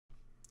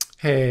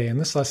Hey, in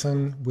this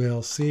lesson,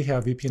 we'll see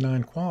how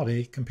VP9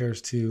 quality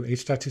compares to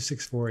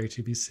H.264,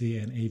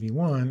 HEVC, and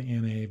AV1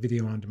 in a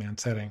video on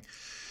demand setting.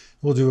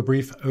 We'll do a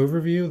brief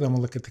overview, then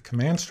we'll look at the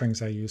command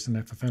strings I used in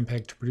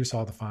FFmpeg to produce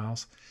all the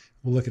files.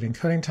 We'll look at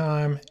encoding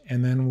time,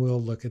 and then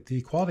we'll look at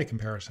the quality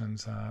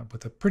comparisons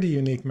with a pretty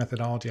unique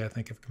methodology, I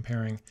think, of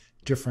comparing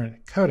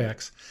different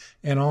codecs.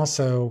 And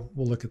also,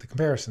 we'll look at the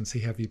comparison, see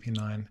how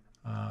VP9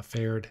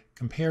 fared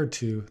compared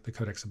to the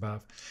codecs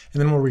above.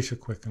 And then we'll reach a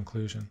quick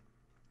conclusion.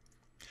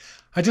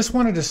 I just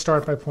wanted to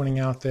start by pointing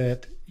out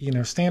that,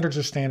 standards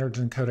are standards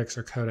and codecs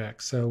are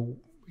codecs. So,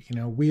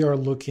 we are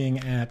looking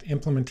at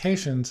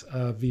implementations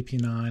of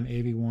VP9,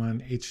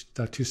 AV1,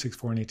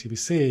 H.264, and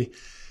HEVC,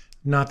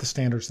 not the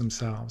standards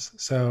themselves.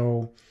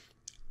 So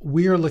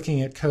we are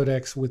looking at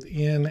codecs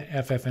within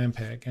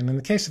FFmpeg. And in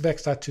the case of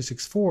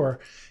X.264,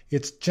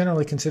 it's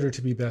generally considered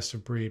to be best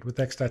of breed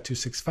with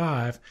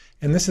X.265.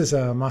 And this is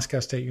a Moscow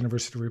State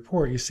University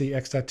report. You see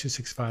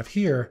X.265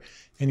 here,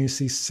 and you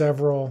see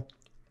several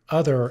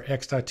other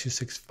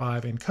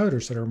X.265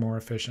 encoders that are more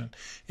efficient.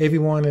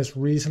 AV1 is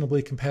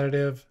reasonably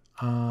competitive,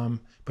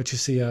 but you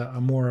see a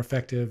more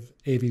effective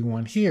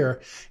AV1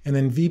 here. And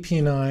then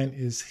VP9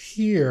 is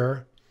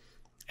here,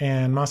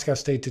 and Moscow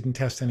State didn't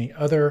test any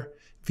other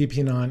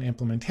VP9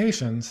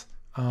 implementations,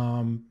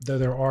 though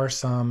there are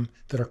some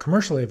that are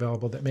commercially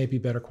available that may be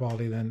better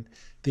quality than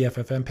the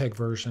FFmpeg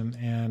version.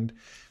 And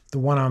the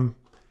one I'm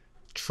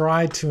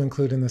tried to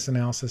include in this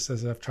analysis,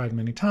 as I've tried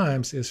many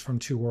times, is from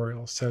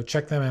Tutorials. So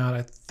check them out.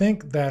 I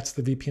think that's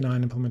the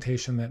VP9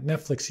 implementation that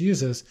Netflix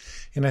uses,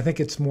 and I think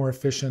it's more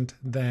efficient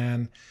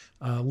than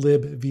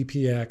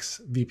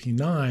libvpx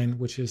VP9,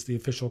 which is the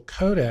official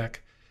codec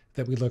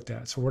that we looked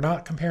at. So we're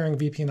not comparing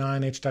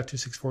VP9,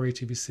 H.264,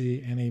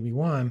 HEVC, and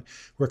AV1.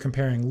 We're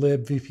comparing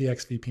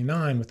libvpx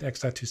VP9 with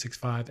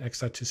X.265,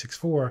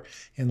 X.264,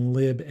 and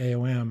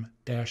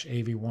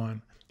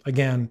libaom-AV1.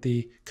 Again,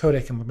 the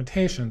codec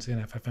implementations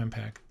in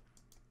FFmpeg.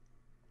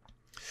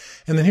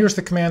 And then here's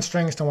the command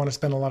strings. Don't want to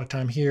spend a lot of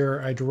time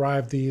here. I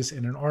derived these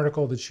in an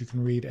article that you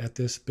can read at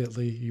this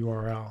bit.ly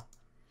URL.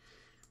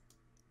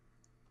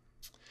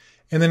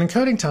 And then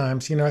encoding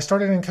times, I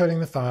started encoding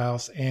the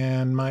files,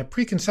 and my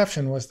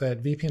preconception was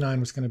that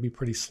VP9 was going to be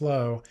pretty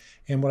slow.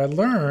 And what I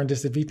learned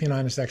is that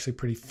VP9 is actually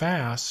pretty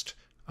fast,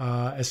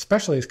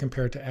 especially as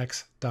compared to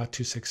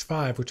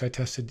X.265, which I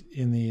tested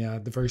in the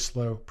very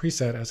slow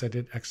preset as I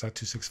did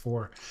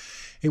X.264.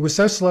 It was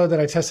so slow that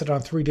I tested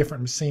on 3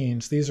 different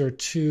machines. These are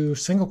 2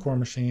 single-core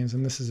machines,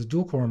 and this is a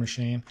dual-core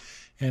machine.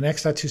 And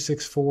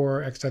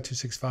X.264,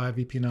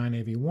 X.265,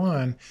 VP9,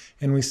 AV1,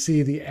 and we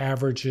see the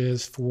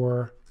averages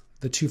for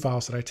the 2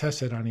 files that I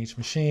tested on each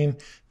machine.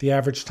 The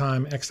average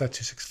time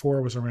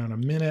X.264 was around a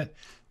minute.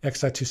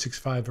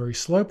 X.265, very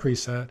slow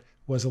preset,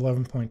 was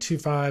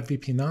 11.25.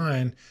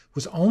 VP9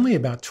 was only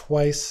about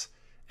twice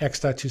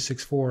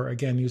X.264,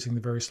 again using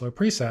the very slow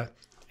preset.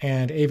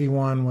 And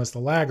AV1 was the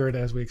laggard,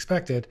 as we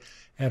expected,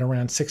 at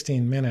around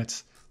 16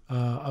 minutes,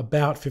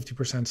 about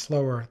 50%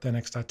 slower than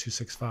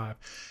X.265.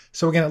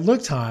 So again, it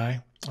looked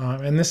high,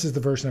 and this is the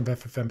version of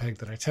FFmpeg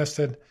that I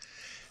tested.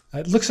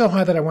 It looked so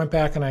high that I went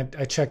back and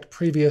I checked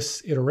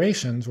previous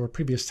iterations or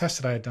previous tests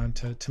that I had done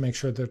to make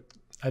sure that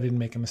I didn't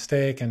make a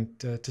mistake and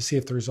to see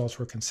if the results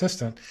were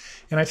consistent.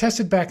 And I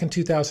tested back in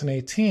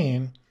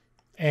 2018,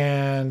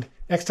 and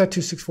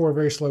X.264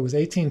 very slow was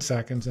 18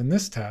 seconds in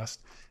this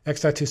test.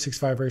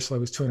 X.265 very slow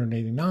was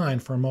 289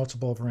 for a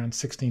multiple of around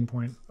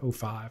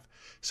 16.05.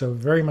 So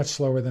very much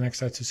slower than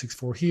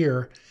X.264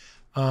 here.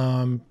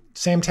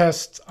 Same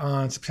test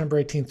on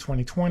September 18th,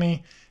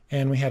 2020,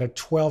 and we had a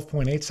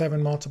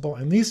 12.87 multiple,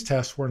 and these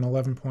tests were an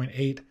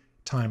 11.8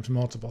 times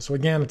multiple. So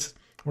again,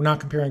 we're not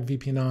comparing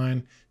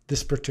VP9,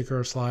 this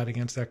particular slide,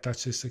 against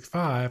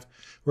X.265.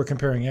 We're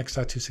comparing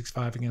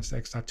X.265 against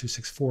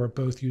X.264,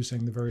 both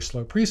using the very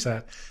slow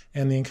preset,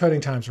 and the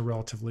encoding times are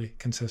relatively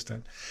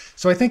consistent.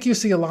 So I think you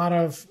see a lot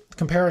of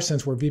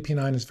comparisons where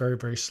VP9 is very,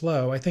 very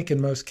slow. I think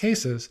in most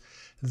cases,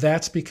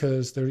 that's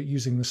because they're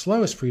using the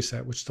slowest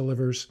preset, which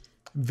delivers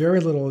very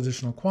little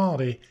additional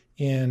quality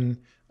in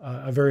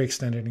a very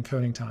extended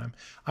encoding time.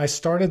 I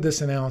started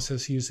this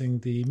analysis using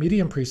the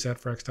medium preset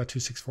for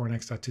X.264 and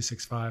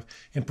X.265,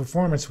 and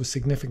performance was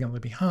significantly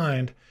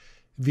behind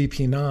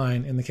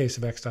VP9 in the case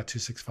of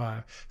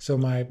X.265. So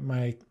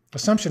my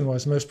assumption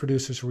was most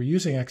producers who were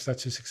using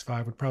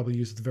X.265 would probably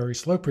use the very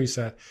slow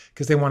preset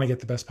because they want to get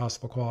the best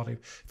possible quality.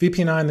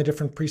 VP9, the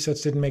different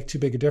presets didn't make too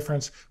big a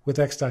difference. With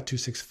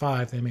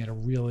X.265, they made a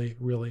really,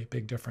 really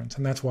big difference.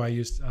 And that's why I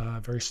used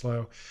very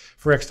slow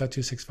for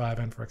X.265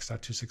 and for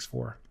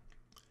X.264.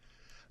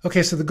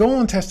 Okay, so the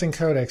goal in testing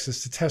codecs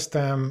is to test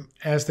them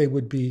as they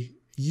would be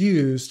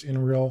used in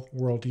real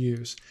world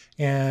use.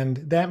 And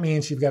that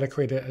means you've got to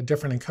create a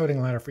different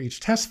encoding ladder for each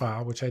test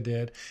file, which I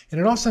did.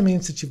 And it also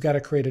means that you've got to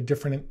create a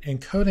different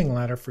encoding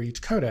ladder for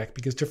each codec,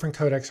 because different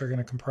codecs are going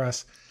to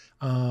compress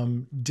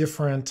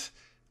different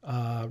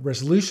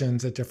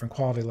resolutions at different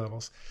quality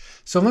levels.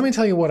 So let me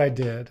tell you what I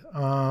did.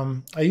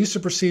 I used a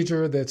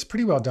procedure that's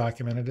pretty well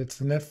documented. It's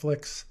the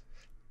Netflix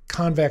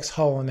convex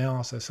hull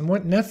analysis. And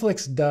what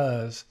Netflix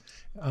does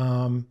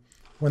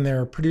when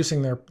they're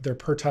producing their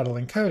per-title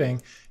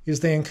encoding is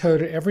they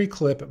encode every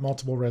clip at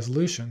multiple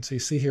resolutions. So you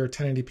see here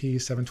 1080p,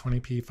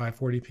 720p,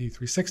 540p,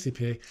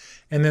 360p,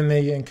 and then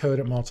they encode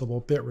at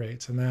multiple bit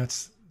rates, and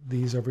that's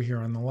these over here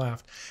on the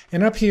left.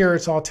 And up here,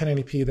 it's all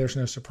 1080p, there's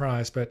no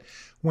surprise, but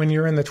when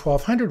you're in the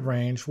 1200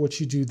 range, what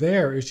you do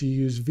there is you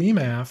use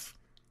VMAF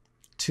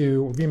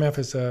VMAF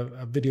is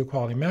a video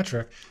quality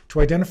metric,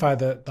 to identify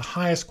the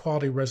highest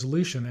quality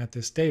resolution at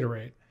this data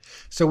rate.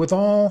 So with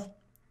all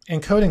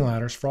encoding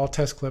ladders, for all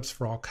test clips,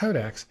 for all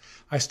codecs,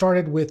 I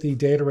started with the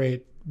data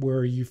rate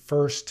where you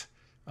first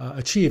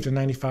achieved a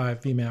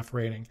 95 VMAF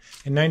rating.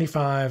 And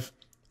 95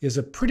 is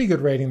a pretty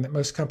good rating that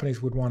most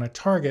companies would want to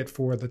target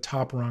for the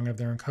top rung of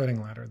their encoding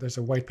ladder. There's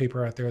a white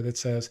paper out there that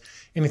says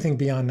anything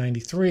beyond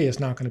 93 is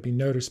not going to be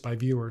noticed by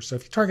viewers. So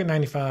if you target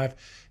 95,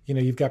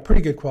 you've got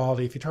pretty good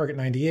quality. If you target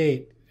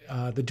 98,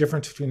 the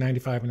difference between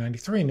 95 and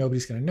 93,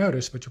 nobody's going to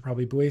notice, but you're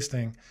probably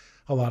wasting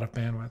a lot of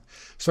bandwidth.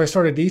 So I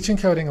started each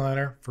encoding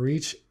ladder for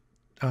each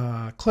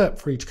clip,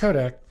 for each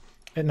codec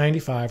at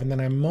 95, and then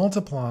I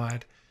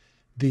multiplied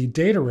the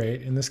data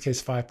rate, in this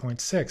case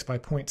 5.6, by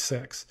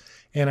 0.6.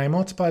 And I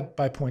multiplied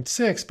by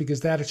 0.6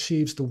 because that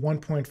achieves the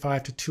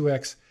 1.5 to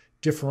 2x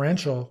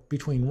differential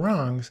between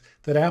rungs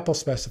that Apple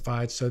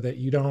specified, so that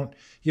you don't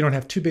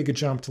have too big a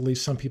jump to leave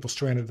some people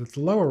stranded at the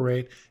lower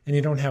rate, and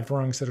you don't have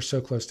rungs that are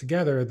so close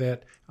together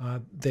that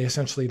they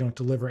essentially don't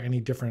deliver any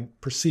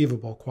different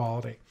perceivable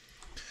quality.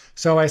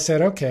 So I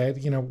said, okay,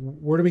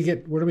 where do we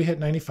hit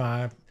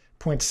 95?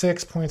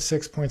 0.6,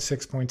 0.6,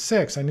 0.6,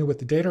 0.6. I knew what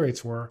the data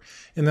rates were.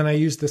 And then I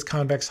used this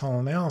convex hull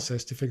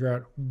analysis to figure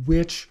out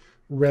which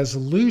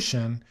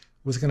resolution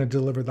was going to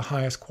deliver the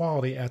highest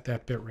quality at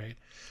that bit rate.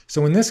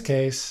 So in this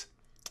case,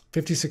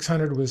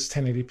 5600 was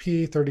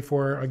 1080p,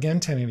 34,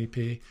 again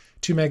 1080p,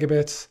 2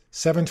 megabits,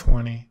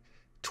 720,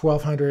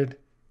 1200,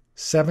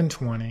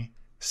 720,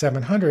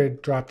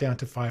 700 dropped down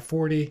to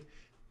 540,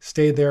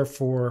 stayed there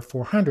for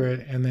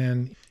 400, and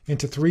then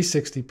into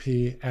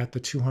 360p at the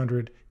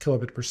 200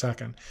 kilobit per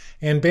second.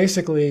 And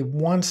basically,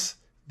 once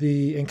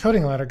the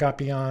encoding ladder got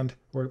beyond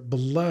or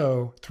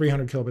below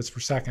 300 kilobits per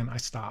second, I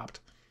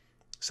stopped.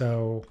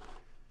 So,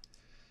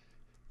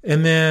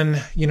 and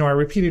then, I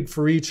repeated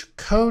for each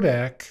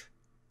codec,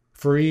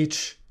 for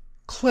each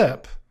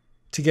clip,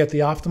 to get the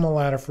optimal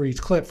ladder for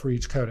each clip for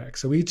each codec.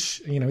 So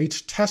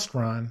each test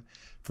run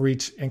for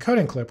each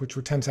encoding clip, which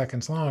were 10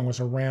 seconds long,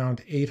 was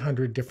around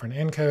 800 different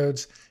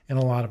encodes and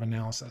a lot of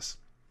analysis.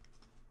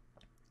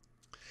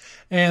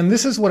 And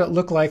this is what it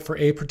looked like for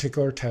a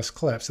particular test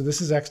clip. So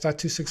this is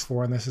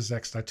X.264 and this is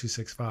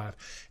X.265.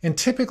 And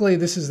typically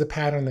this is the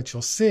pattern that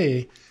you'll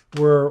see,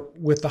 where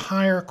with the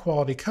higher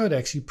quality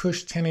codecs, you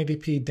push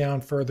 1080p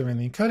down further in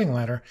the encoding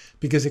ladder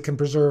because it can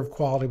preserve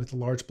quality with the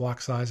large block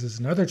sizes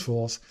and other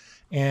tools.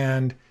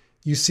 And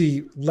you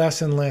see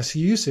less and less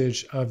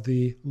usage of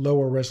the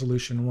lower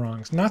resolution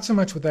rungs. Not so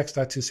much with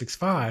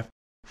X.265,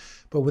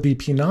 but with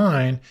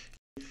VP9,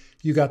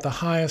 you got the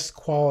highest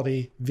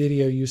quality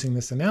video using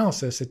this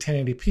analysis at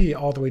 1080p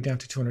all the way down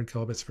to 200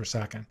 kilobits per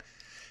second.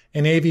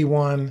 And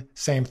AV1,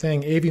 same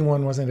thing.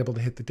 AV1 wasn't able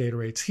to hit the data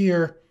rates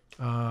here.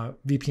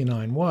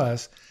 VP9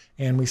 was.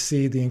 And we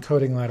see the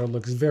encoding ladder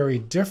looks very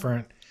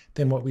different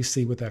than what we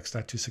see with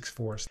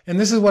X.264s. And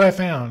this is what I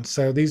found.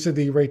 So these are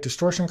the rate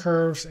distortion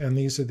curves, and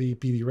these are the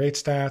BD rate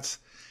stats.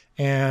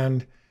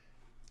 And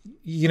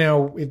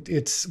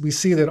we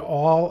see that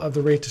all of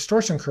the rate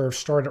distortion curves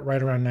start at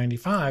right around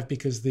 95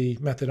 because the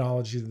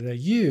methodology that they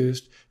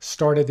used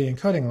started the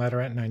encoding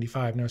ladder at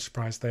 95, no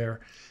surprise there.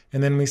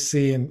 And then we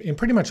see in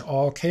pretty much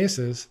all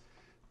cases,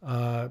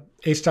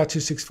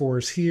 H.264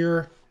 is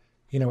here.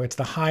 It's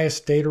the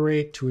highest data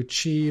rate to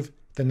achieve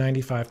the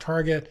 95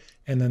 target.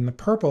 And then the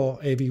purple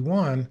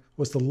AV1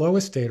 was the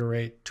lowest data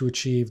rate to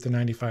achieve the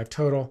 95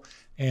 total,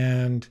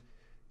 and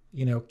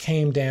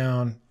came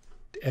down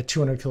at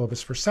 200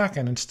 kilobits per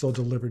second and still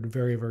delivered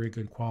very, very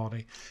good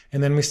quality.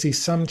 And then we see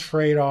some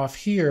trade-off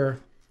here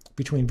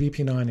between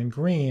VP9 in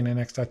green and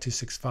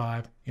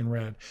X.265 in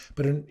red.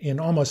 But in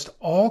almost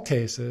all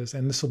cases,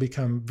 and this will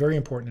become very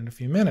important in a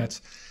few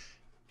minutes,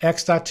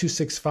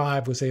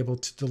 X.265 was able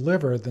to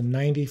deliver the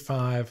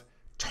 95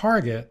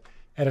 target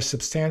at a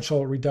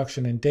substantial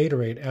reduction in data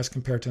rate as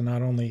compared to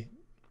not only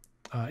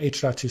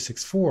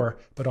H.264,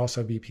 but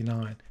also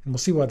VP9. And we'll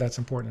see why that's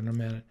important in a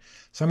minute.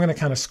 So I'm going to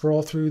kind of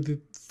scroll through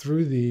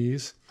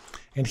these.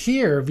 And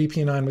here,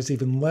 VP9 was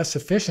even less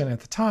efficient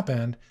at the top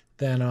end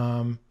than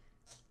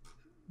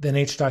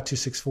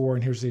H.264.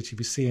 And here's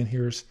HEVC, and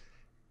here's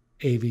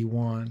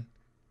AV1.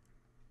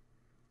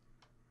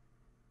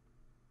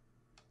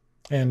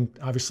 And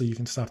obviously, you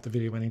can stop the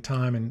video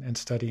anytime and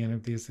study any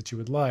of these that you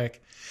would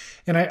like.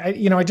 And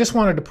I just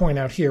wanted to point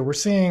out here, we're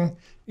seeing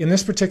in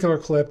this particular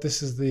clip,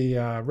 this is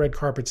the red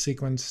carpet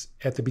sequence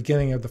at the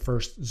beginning of the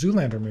first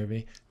Zoolander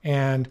movie.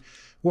 And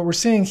what we're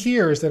seeing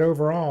here is that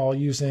overall,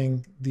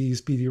 using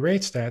these BD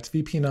rate stats,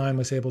 VP9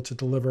 was able to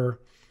deliver,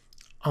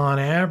 on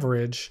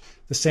average,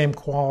 the same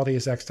quality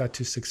as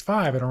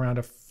X.265 at around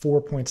a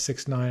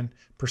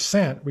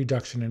 4.69%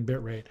 reduction in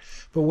bitrate.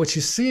 But what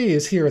you see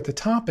is here at the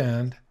top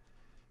end,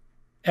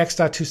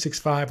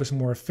 X.265 was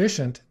more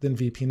efficient than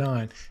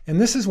VP9. And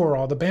this is where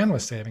all the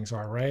bandwidth savings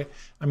are, right?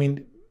 I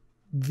mean,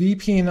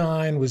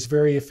 VP9 was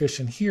very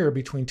efficient here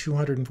between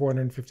 200 and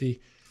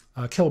 450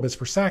 kilobits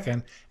per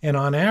second. And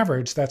on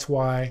average, that's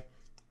why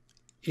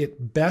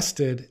it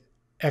bested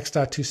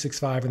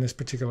X.265 in this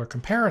particular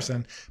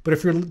comparison. But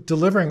if you're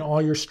delivering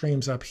all your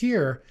streams up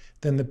here,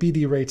 then the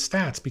BD rate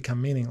stats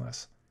become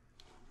meaningless.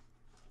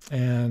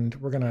 And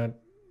we're going to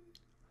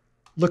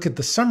look at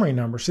the summary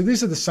numbers. So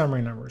these are the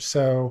summary numbers.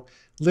 So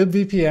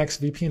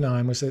libVPX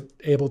VP9 was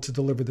able to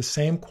deliver the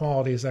same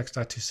quality as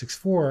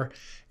X.264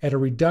 at a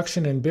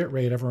reduction in bit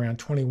rate of around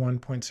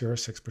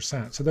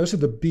 21.06%. So those are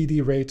the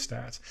BD rate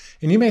stats.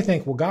 And you may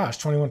think, well, gosh,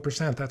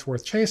 21%, that's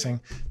worth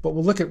chasing. But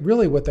we'll look at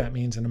really what that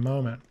means in a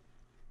moment.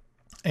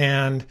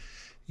 And,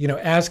 you know,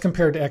 as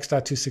compared to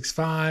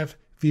X.265,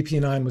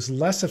 VP9 was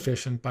less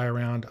efficient by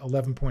around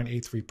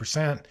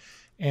 11.83%.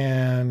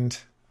 And,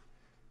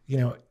 you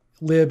know,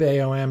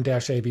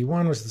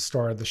 libaom-AV1 was the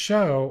star of the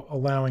show,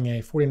 allowing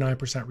a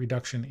 49%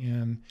 reduction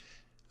in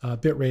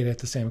bit rate at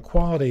the same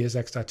quality as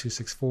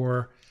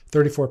X.264,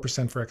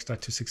 34% for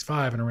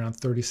X.265, and around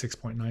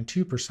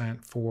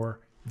 36.92% for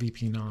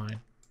VP9.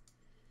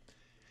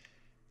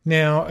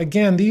 Now,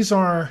 again, these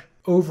are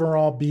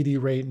overall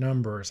BD rate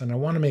numbers, and I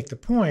want to make the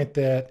point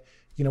that,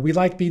 you know, we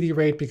like BD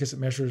rate because it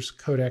measures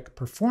codec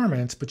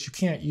performance, but you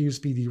can't use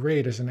BD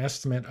rate as an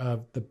estimate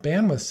of the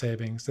bandwidth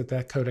savings that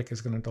that codec is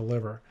going to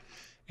deliver.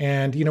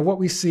 And, you know, what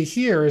we see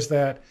here is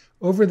that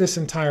over this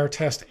entire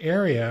test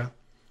area,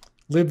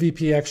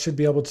 libVPX should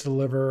be able to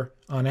deliver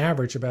on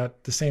average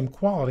about the same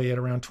quality at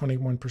around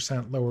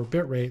 21% lower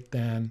bit rate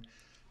than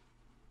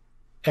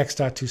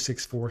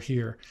X.264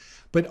 here.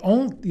 But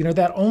you know,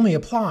 that only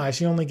applies,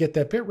 you only get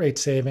that bit rate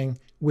saving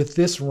with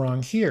this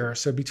rung here.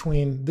 So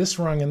between this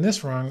rung and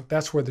this rung,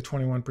 that's where the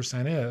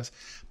 21% is.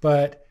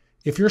 But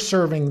if you're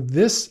serving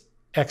this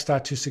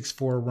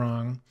X.264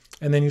 rung,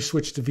 and then you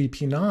switch to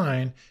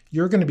VP9,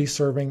 you're going to be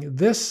serving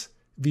this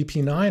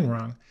VP9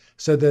 rung.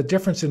 So the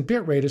difference in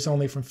bit rate is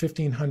only from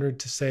 1500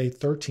 to, say,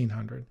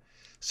 1300.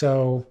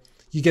 So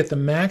you get the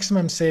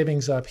maximum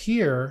savings up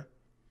here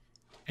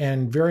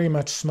and very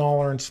much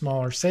smaller and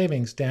smaller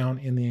savings down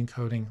in the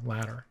encoding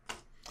ladder.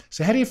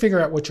 So how do you figure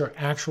out what your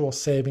actual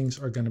savings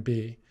are going to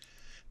be?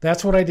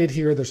 That's what I did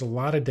here. There's a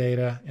lot of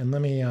data, and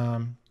let me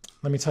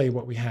tell you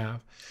what we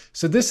have.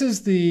 So this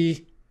is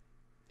the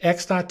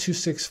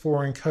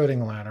X.264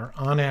 encoding ladder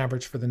on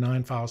average for the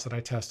 9 files that I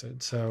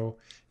tested. So,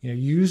 you know,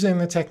 using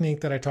the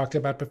technique that I talked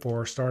about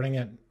before, starting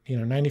at, you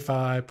know,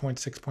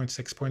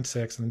 95.6.6.6,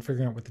 and then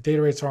figuring out what the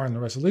data rates are and the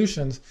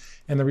resolutions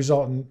and the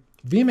resultant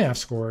VMAF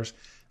scores,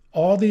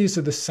 all these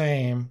are the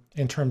same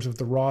in terms of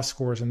the raw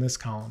scores in this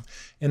column.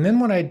 And then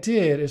what I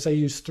did is I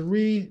used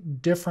 3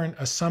 different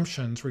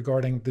assumptions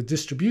regarding the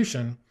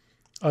distribution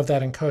of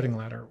that encoding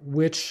ladder,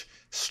 which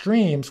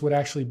streams would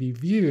actually be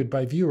viewed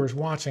by viewers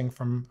watching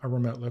from a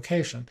remote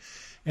location.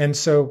 And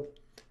so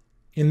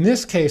in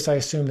this case, I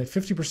assumed that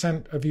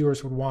 50% of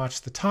viewers would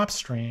watch the top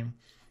stream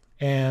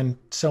and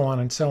so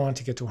on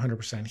to get to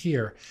 100%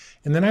 here.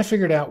 And then I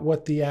figured out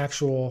what the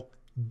actual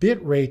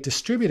bit rate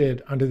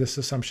distributed under this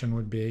assumption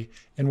would be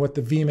and what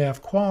the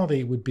VMAF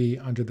quality would be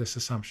under this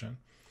assumption.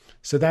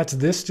 So that's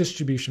this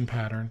distribution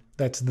pattern.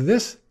 That's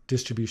this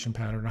distribution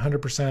pattern,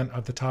 100%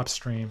 of the top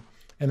stream.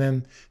 And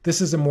then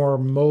this is a more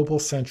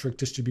mobile-centric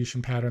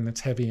distribution pattern that's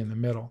heavy in the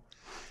middle.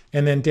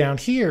 And then down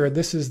here,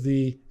 this is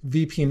the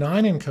VP9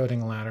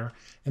 encoding ladder.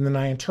 And then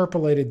I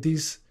interpolated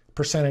these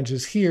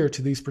percentages here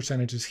to these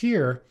percentages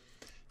here,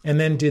 and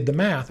then did the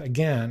math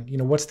again. You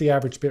know, what's the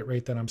average bit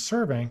rate that I'm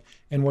serving,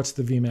 and what's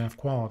the VMAF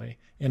quality?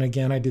 And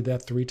again, I did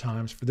that 3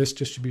 times for this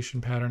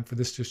distribution pattern, for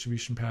this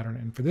distribution pattern,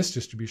 and for this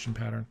distribution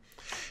pattern.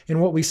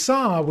 And what we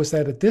saw was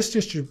that at this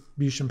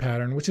distribution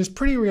pattern, which is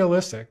pretty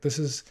realistic, this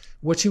is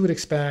what you would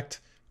expect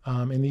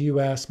in the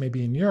US,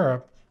 maybe in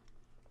Europe,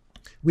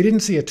 we didn't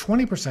see a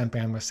 20%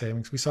 bandwidth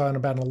savings. We saw an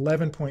about an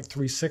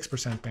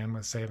 11.36%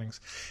 bandwidth savings.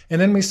 And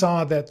then we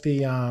saw that the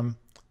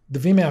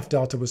VMAF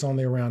delta was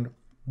only around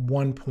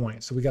 1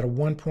 point. So we got a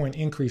 1 point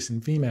increase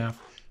in VMAF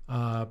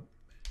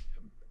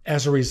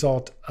as a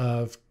result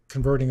of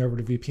converting over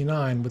to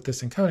VP9 with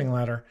this encoding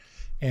ladder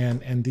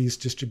and these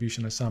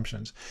distribution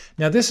assumptions.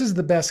 Now, this is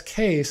the best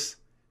case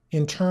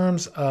in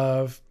terms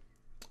of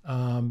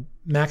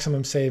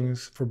maximum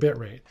savings for bit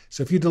rate.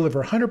 So if you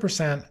deliver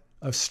 100%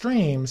 of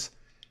streams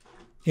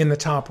in the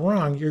top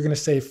rung, you're going to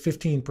save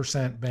 15%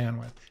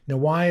 bandwidth. Now,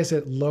 why is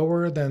it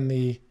lower than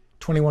the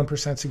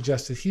 21%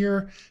 suggested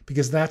here?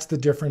 Because that's the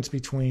difference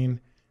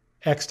between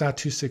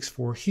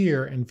X.264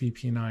 here and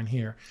VP9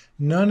 here.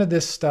 None of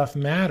this stuff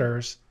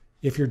matters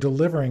if you're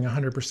delivering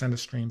 100% of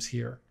streams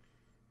here.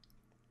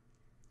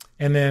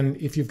 And then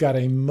if you've got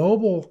a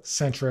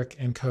mobile-centric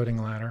encoding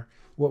ladder,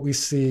 what we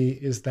see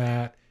is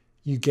that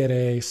you get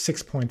a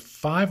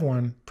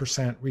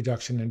 6.51%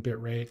 reduction in bit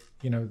rate,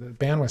 you know, the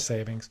bandwidth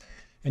savings,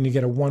 and you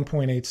get a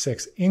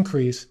 1.86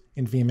 increase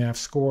in VMAF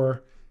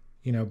score,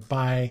 you know,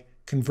 by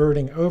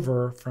converting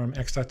over from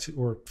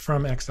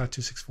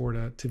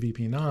X.264 to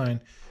VP9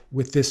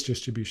 with this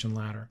distribution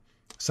ladder.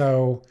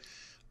 So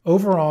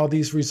overall,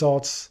 these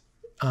results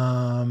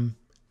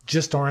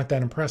just aren't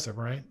that impressive,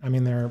 right? I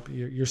mean,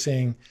 you're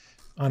seeing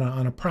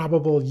on a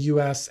probable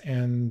US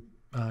and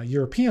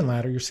European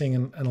ladder, you're seeing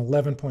an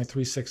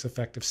 11.36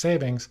 effective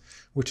savings,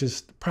 which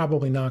is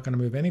probably not going to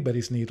move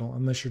anybody's needle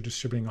unless you're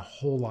distributing a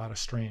whole lot of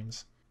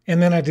streams.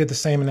 And then I did the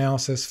same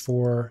analysis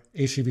for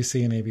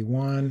HEVC and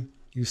AV1.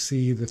 You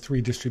see the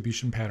 3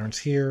 distribution patterns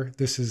here.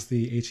 This is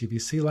the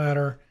HEVC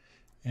ladder.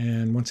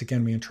 And once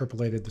again, we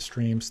interpolated the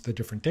streams, the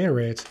different data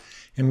rates.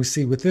 And we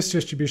see with this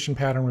distribution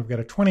pattern, we've got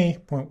a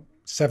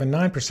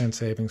 20.79%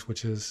 savings,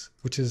 which is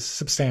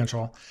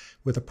substantial,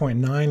 with a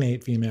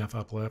 0.98 VMAF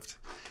uplift.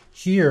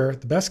 Here,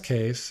 the best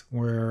case,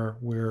 where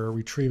we're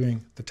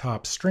retrieving the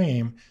top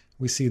stream,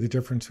 we see the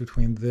difference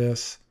between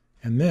this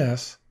and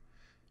this,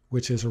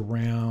 which is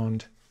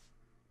around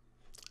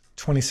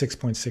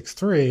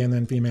 26.63, and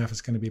then VMAF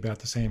is going to be about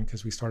the same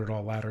because we started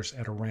all ladders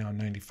at around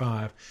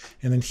 95.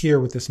 And then here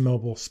with this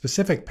mobile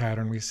specific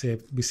pattern, we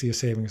see a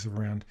savings of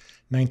around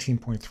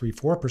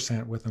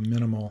 19.34% with a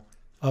minimal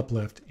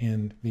uplift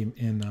in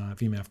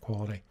VMAF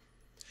quality.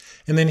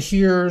 And then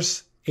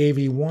here's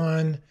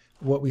AV1.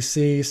 What we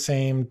see,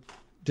 same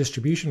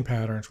distribution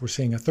patterns, we're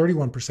seeing a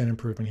 31%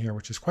 improvement here,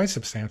 which is quite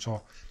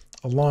substantial,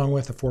 along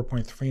with a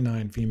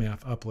 4.39 VMAF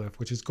uplift,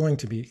 which is going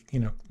to be,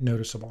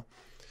 noticeable.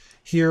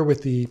 Here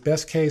with the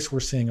best case,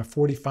 we're seeing a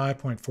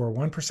 45.41%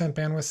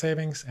 bandwidth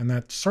savings, and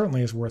that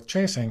certainly is worth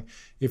chasing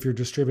if you're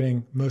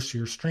distributing most of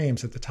your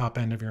streams at the top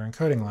end of your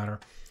encoding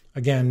ladder.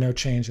 Again, no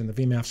change in the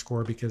VMAF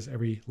score because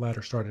every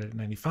ladder started at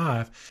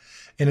 95.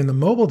 And in the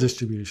mobile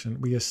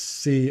distribution, we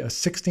see a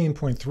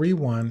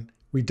 16.31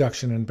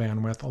 reduction in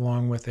bandwidth,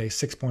 along with a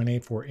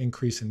 6.84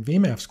 increase in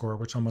VMAF score,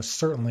 which almost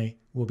certainly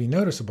will be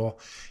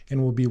noticeable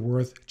and will be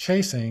worth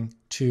chasing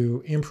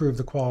to improve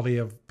the quality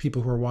of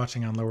people who are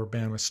watching on lower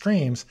bandwidth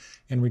streams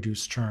and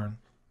reduce churn.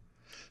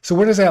 So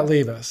where does that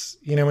leave us?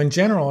 In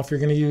general, if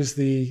you're going to use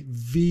the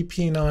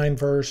VP9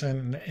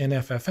 version in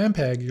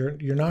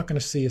FFmpeg, you're not going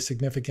to see a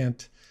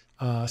significant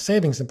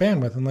savings in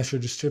bandwidth unless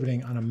you're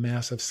distributing on a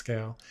massive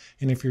scale.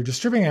 And if you're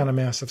distributing on a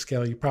massive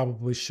scale, you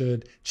probably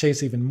should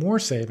chase even more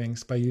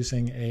savings by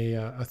using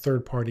a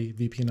third-party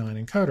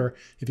VP9 encoder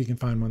if you can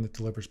find one that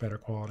delivers better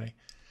quality.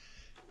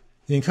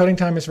 The encoding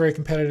time is very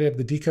competitive.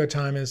 The decode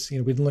time is, we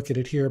didn't look at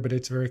it here, but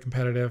it's very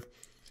competitive.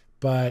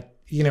 But,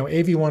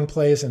 AV1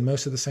 plays in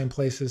most of the same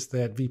places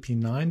that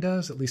VP9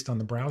 does, at least on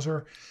the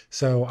browser.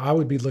 So I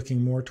would be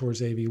looking more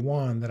towards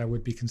AV1 than I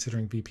would be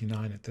considering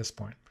VP9 at this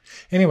point.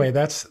 Anyway,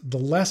 that's the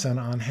lesson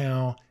on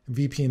how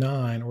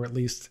VP9, or at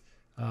least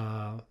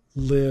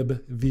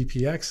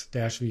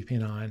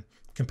libVPX-VP9,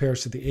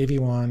 compares to the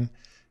AV1,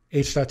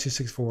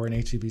 H.264, and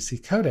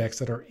HEVC codecs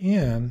that are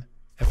in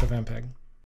FFmpeg.